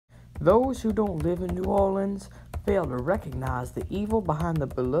Those who don't live in New Orleans fail to recognize the evil behind the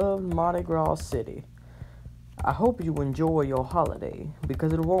beloved Mardi Gras city. I hope you enjoy your holiday,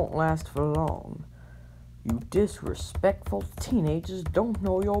 because it won't last for long. You disrespectful teenagers don't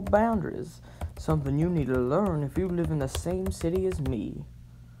know your boundaries, something you need to learn if you live in the same city as me.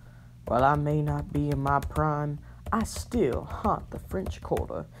 While I may not be in my prime, I still haunt the French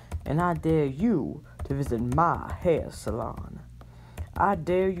Quarter, and I dare you to visit my hair salon. I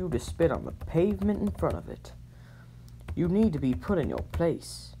dare you to spit on the pavement in front of it. You need to be put in your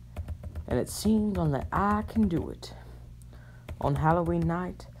place, and it seems only I can do it. On Halloween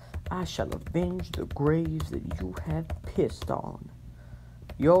night, I shall avenge the graves that you have pissed on.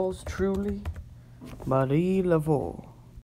 Yours truly, Marie Laveau.